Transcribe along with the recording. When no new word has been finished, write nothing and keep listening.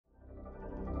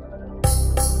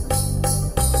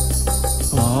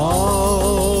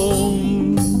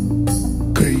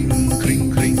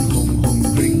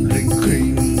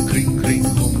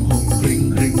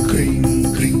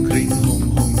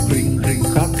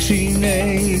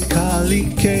Dakshine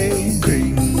Kalike.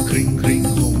 Kring, kring, kring,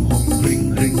 hom, hom,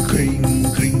 kring, kring, kring,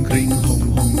 kring, kring, hom,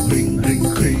 hom, kring, kring,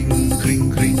 kring,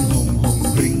 kring, kring, hom,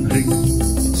 hom, kring, kring.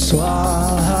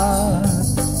 Swaha.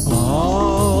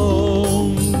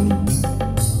 Om.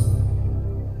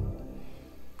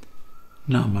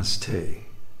 Namaste.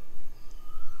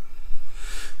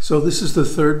 So this is the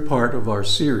third part of our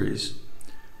series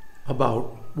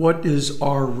about what is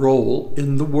our role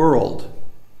in the world.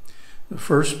 The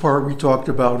first part we talked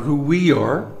about who we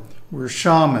are. We're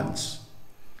shamans.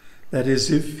 That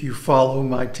is, if you follow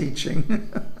my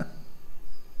teaching.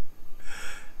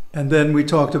 And then we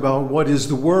talked about what is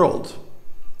the world.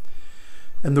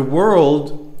 And the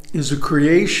world is a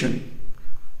creation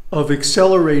of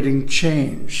accelerating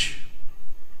change.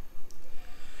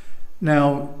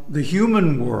 Now, the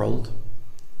human world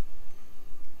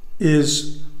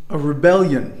is a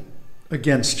rebellion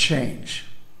against change.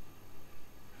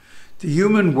 The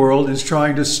human world is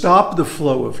trying to stop the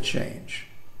flow of change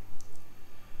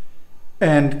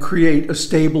and create a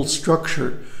stable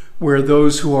structure where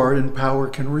those who are in power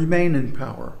can remain in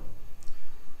power.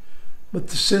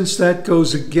 But since that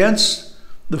goes against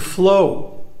the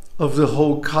flow of the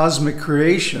whole cosmic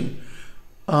creation,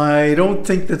 I don't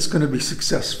think that's going to be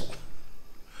successful.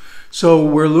 So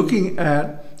we're looking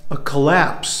at a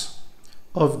collapse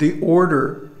of the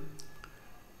order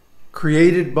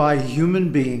created by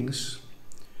human beings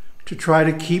to try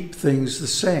to keep things the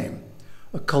same.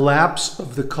 A collapse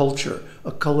of the culture,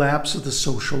 a collapse of the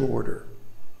social order.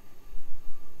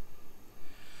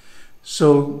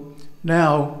 So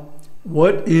now,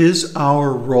 what is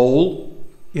our role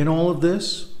in all of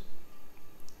this?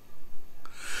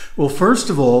 Well, first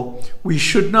of all, we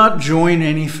should not join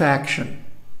any faction.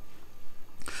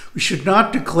 We should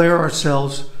not declare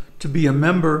ourselves to be a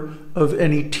member of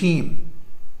any team,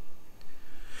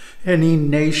 any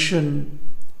nation,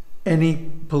 any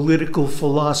political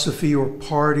philosophy or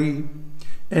party,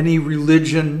 any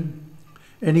religion,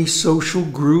 any social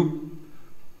group,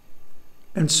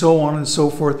 and so on and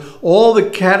so forth. All the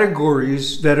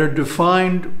categories that are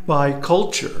defined by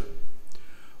culture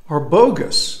are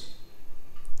bogus.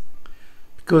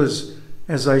 Because,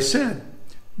 as I said,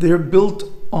 they're built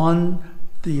on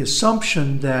the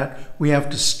assumption that we have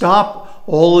to stop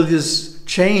all of this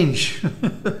change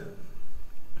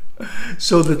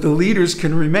so that the leaders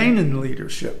can remain in the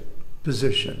leadership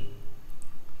position,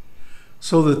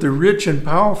 so that the rich and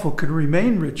powerful can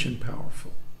remain rich and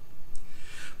powerful.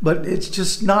 But it's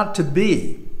just not to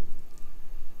be,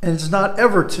 and it's not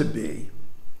ever to be.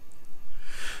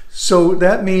 So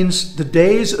that means the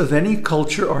days of any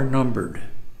culture are numbered.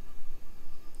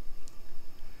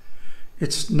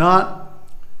 It's not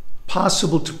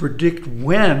possible to predict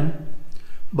when,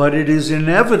 but it is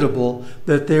inevitable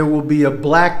that there will be a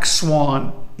black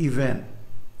swan event.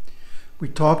 We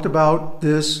talked about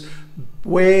this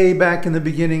way back in the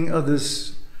beginning of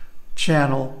this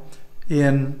channel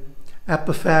in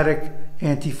Apophatic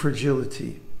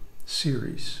Anti-Fragility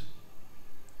series.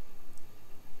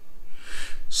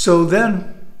 So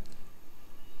then,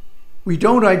 we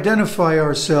don't identify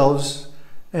ourselves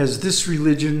as this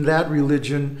religion,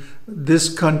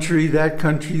 this country,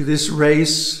 this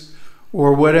race,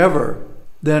 or whatever.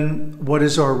 Then what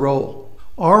is our role?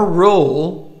 Our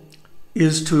role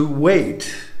is to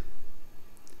wait,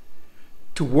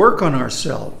 to work on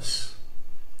ourselves,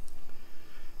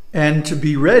 and to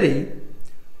be ready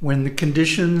when the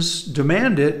conditions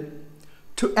demand it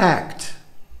to act.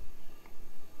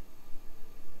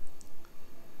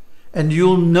 And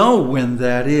you'll know when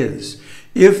that is,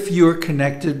 if you're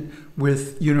connected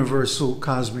with universal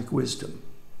cosmic wisdom.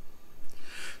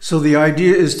 So the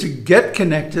idea is to get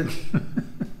connected,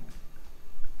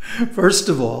 first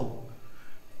of all,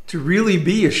 to really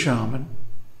be a shaman.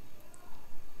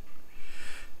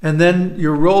 And then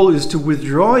your role is to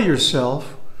withdraw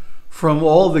yourself from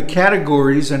all the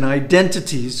categories and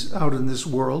identities out in this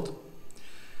world,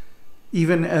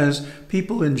 even as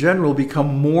people in general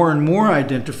become more and more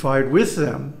identified with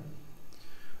them.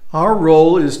 Our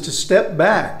role is to step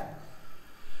back,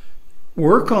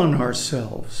 work on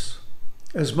ourselves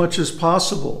as much as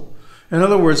possible. In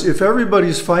other words, if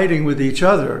everybody's fighting with each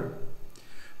other,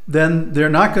 then they're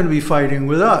not going to be fighting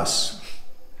with us.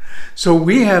 So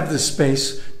we have the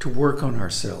space to work on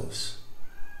ourselves.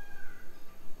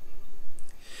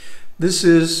 This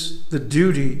is the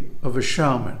duty of a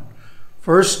shaman.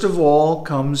 First of all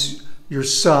comes your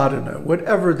sadhana,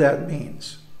 whatever that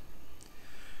means.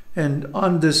 And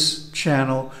on this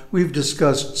channel, we've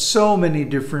discussed so many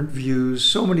different views,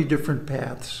 so many different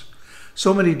paths,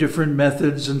 so many different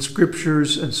methods and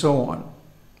scriptures and so on.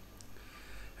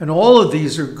 And all of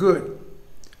these are good.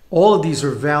 All of these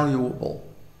are valuable.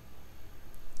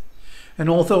 And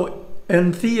although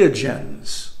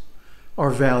entheogens are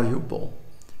valuable,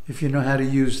 if you know how to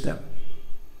use them.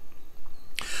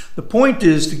 The point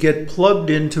is to get plugged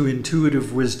into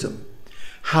intuitive wisdom.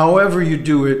 However you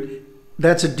do it,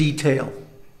 that's a detail.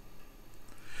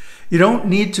 You don't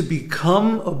need to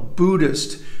become a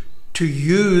Buddhist to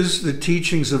use the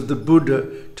teachings of the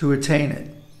Buddha to attain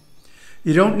it.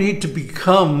 You don't need to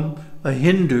become a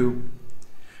Hindu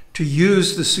to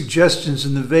use the suggestions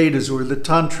in the Vedas or the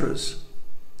Tantras.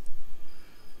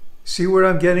 See what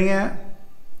I'm getting at?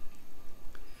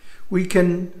 We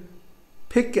can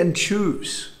pick and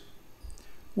choose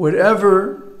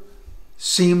whatever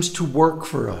seems to work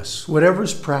for us,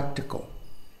 whatever's practical,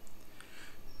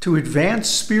 to advance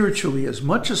spiritually as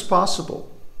much as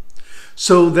possible,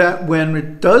 so that when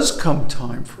it does come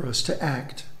time for us to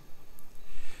act,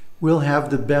 we'll have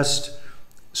the best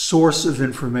source of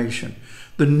information.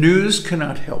 The news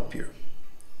cannot help you.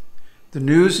 The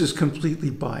news is completely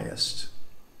biased.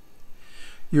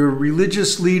 Your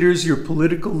religious leaders, your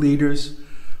political leaders,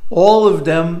 all of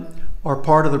them are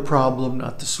part of the problem,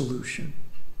 not the solution.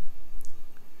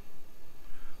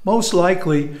 Most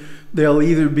likely, there'll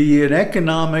either be an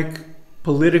economic,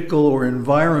 political, or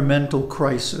environmental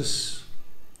crisis,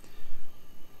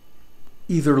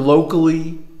 either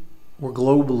locally or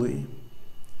globally,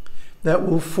 that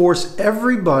will force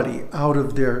everybody out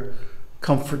of their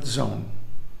comfort zone.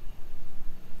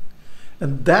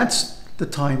 And that's the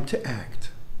time to act.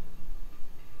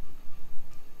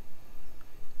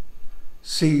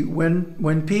 See,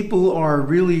 when people are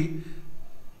really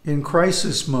in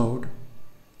crisis mode,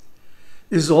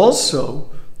 is also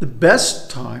the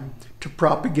best time to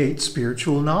propagate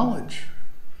spiritual knowledge,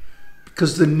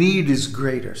 because the need is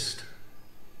greatest.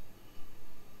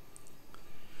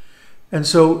 And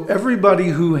so everybody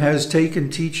who has taken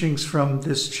teachings from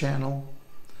this channel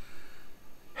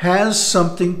has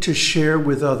something to share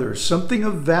with others, something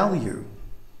of value,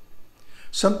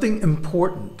 something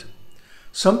important,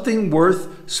 something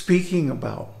worth speaking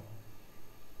about,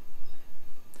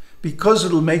 because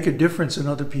it'll make a difference in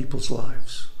other people's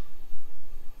lives.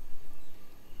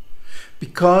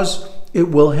 Because it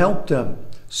will help them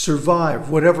survive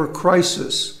whatever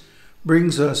crisis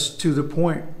brings us to the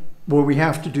point where we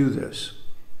have to do this.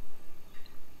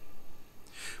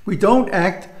 We don't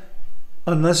act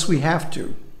unless we have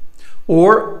to,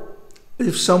 or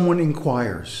if someone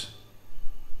inquires.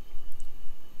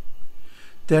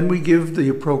 Then we give the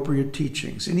appropriate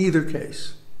teachings. In either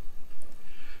case,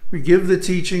 we give the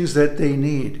teachings that they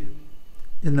need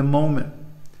in the moment,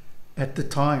 at the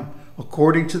time,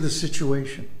 according to the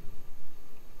situation.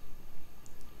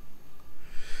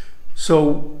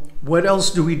 So, what else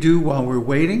do we do while we're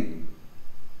waiting?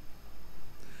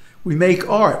 We make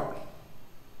art.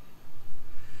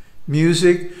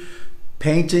 Music,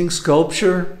 painting,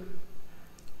 sculpture,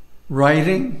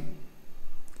 writing,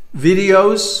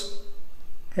 videos.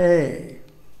 Hey,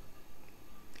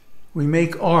 we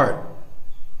make art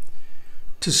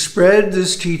to spread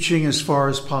this teaching as far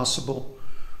as possible,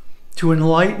 to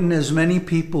enlighten as many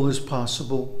people as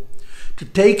possible, to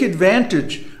take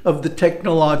advantage of the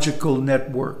technological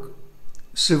network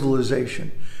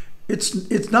civilization.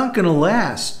 It's not going to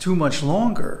last too much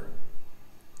longer.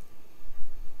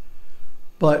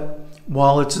 But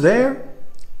while it's there,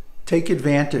 take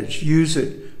advantage, use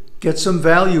it, get some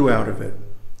value out of it,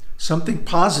 something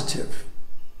positive.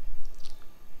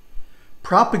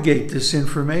 Propagate this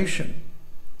information.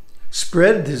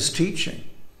 Spread this teaching.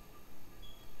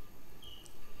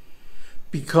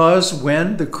 Because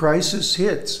when the crisis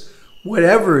hits,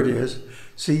 whatever it is,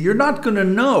 see, you're not going to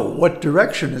know what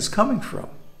direction it's coming from.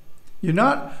 You're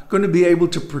not going to be able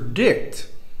to predict.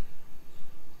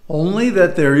 Only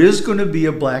that there is going to be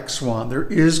a black swan. There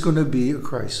is going to be a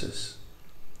crisis.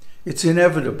 It's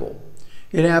inevitable.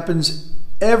 It happens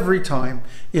every time,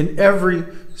 in every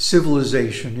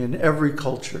civilization, in every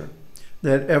culture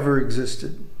that ever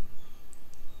existed.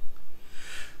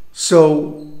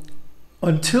 So,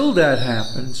 until that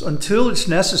happens, until it's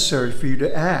necessary for you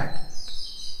to act,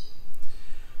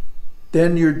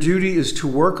 then your duty is to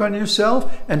work on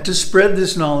yourself and to spread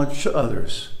this knowledge to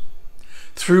others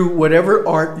through whatever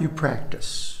art you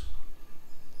practice.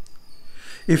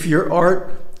 If your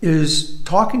art is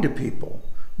talking to people,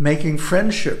 making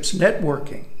friendships,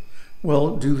 networking,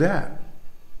 well, do that.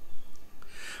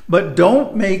 But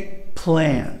don't make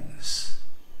plans.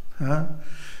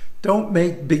 Don't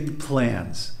make big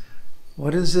plans.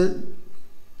 What is it?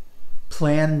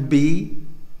 Plan B?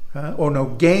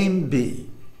 Game B.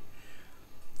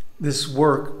 This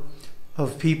work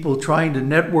of people trying to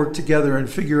network together and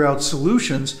figure out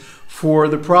solutions for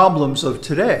the problems of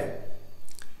today.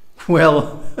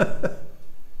 Well,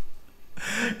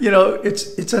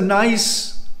 it's a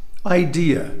nice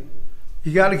idea.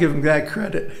 You got to give them that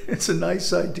credit. It's a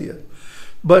nice idea.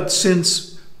 But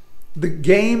since the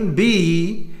game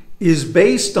B is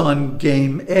based on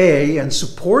game A and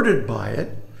supported by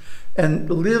it and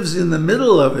lives in the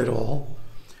middle of it all,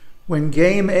 when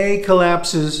game A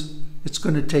collapses, it's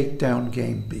going to take down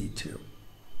game B too.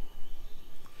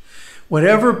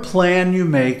 Whatever plan you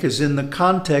make is in the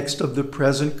context of the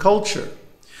present culture.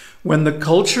 When the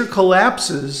culture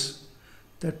collapses,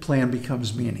 that plan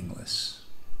becomes meaningless.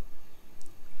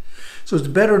 So it's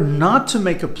better not to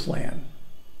make a plan,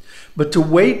 but to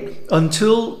wait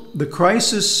until the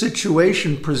crisis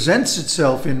situation presents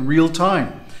itself in real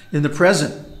time, in the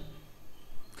present.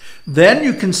 Then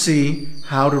you can see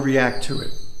how to react to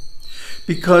it.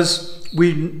 Because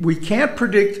we can't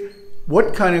predict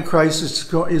what kind of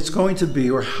crisis it's going to be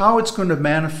or how it's going to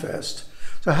manifest.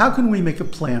 So how can we make a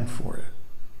plan for it?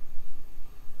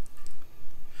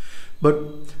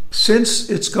 But since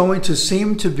it's going to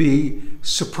seem to be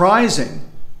surprising,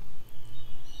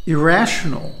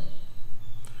 irrational,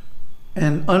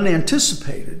 and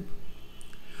unanticipated,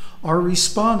 our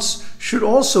response should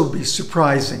also be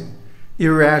surprising,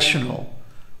 irrational,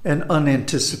 and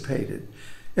unanticipated.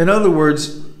 In other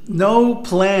words, no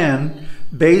plan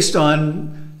based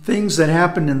on things that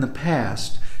happened in the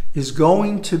past is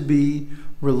going to be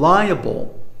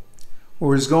reliable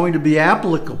or is going to be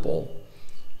applicable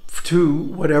to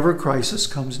whatever crisis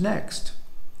comes next.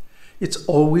 It's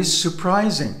always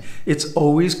surprising. It's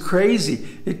always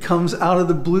crazy. It comes out of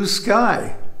the blue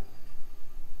sky.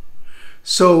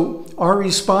 So our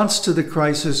response to the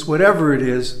crisis, whatever it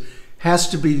is, has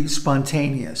to be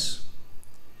spontaneous.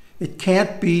 It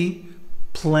can't be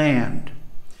planned.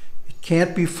 It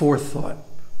can't be forethought.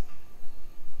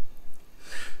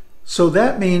 So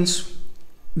that means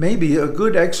maybe a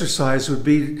good exercise would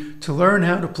be to learn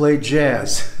how to play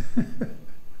jazz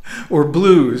or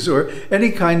blues or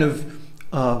any kind of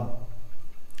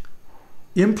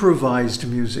improvised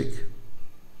music,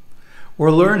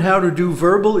 or learn how to do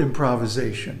verbal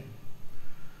improvisation.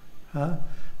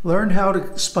 Learn how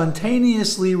to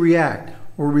spontaneously react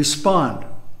or respond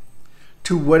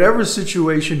to whatever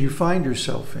situation you find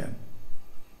yourself in.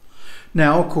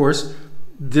 Now, of course,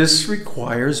 this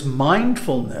requires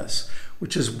mindfulness,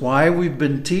 which is why we've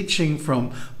been teaching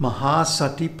from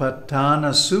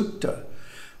Mahasatipatthana Sutta.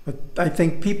 But I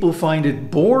think people find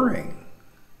it boring,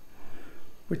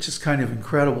 which is kind of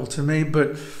incredible to me,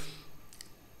 but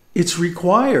it's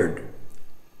required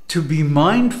to be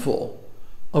mindful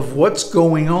of what's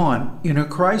going on in a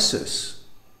crisis.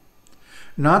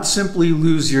 Not simply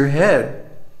lose your head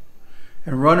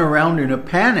and run around in a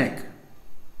panic,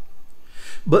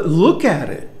 but look at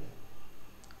it.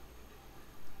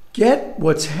 Get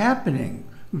what's happening.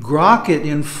 Grok it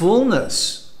in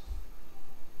fullness.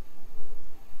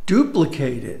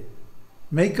 Duplicate it.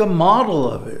 Make a model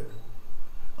of it.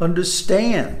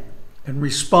 Understand and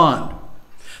respond.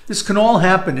 This can all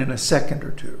happen in a second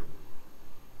or two.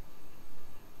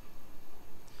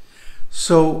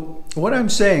 So what I'm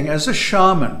saying, as a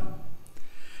shaman,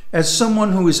 as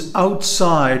someone who is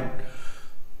outside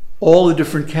all the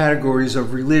different categories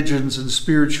of religions and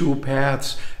spiritual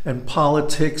paths and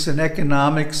politics and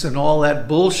economics and all that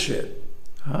bullshit.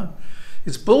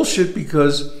 It's bullshit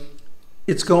because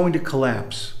it's going to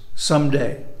collapse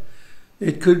someday.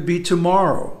 It could be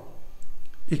tomorrow.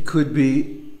 It could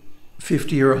be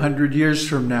 50 or 100 years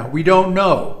from now. We don't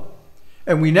know.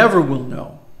 And we never will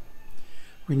know.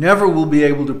 We never will be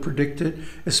able to predict it,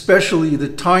 especially the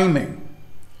timing.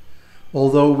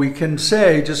 Although we can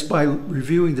say, just by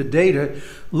reviewing the data,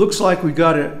 looks like we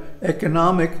got an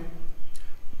economic,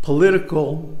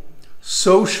 political,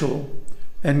 social,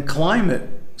 and climate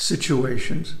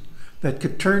situations that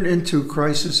could turn into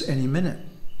crisis any minute.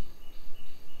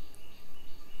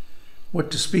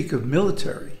 What to speak of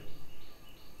military?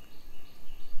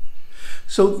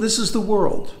 So this is the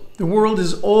world. The world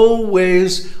is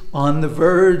always on the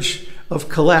verge of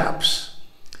collapse.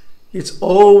 It's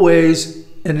always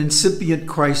an incipient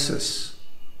crisis.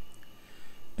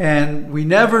 And we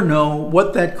never know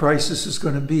what that crisis is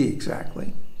going to be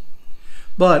exactly.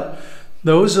 But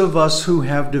those of us who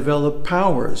have developed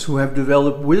powers, who have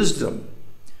developed wisdom,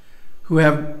 who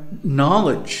have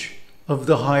knowledge of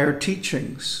the higher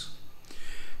teachings,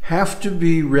 have to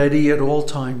be ready at all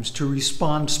times to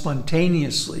respond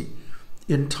spontaneously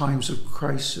in times of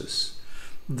crisis.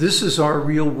 This is our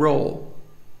real role.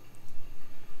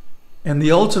 And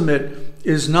the ultimate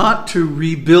is not to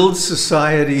rebuild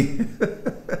society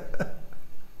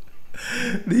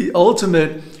The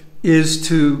ultimate is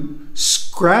to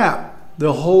scrap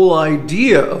the whole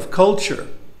idea of culture,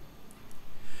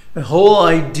 the whole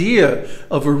idea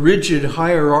of a rigid,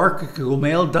 hierarchical,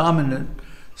 male-dominant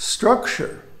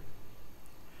structure,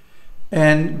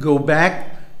 and go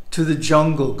back to the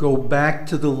jungle, go back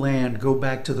to the land, go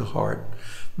back to the heart,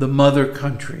 the mother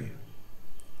country,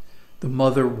 the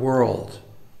mother world,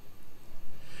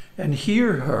 and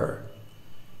hear her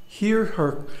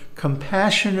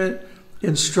compassionate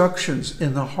instructions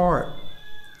in the heart,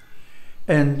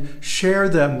 and share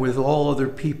them with all other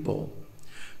people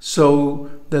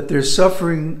so that their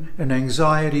suffering and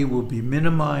anxiety will be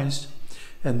minimized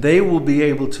and they will be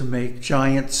able to make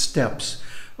giant steps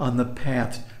on the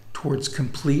path towards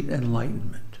complete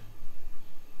enlightenment.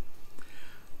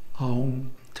 Aum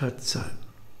Tat Sat.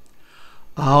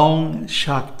 Aum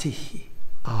Shakti.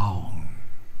 Aum.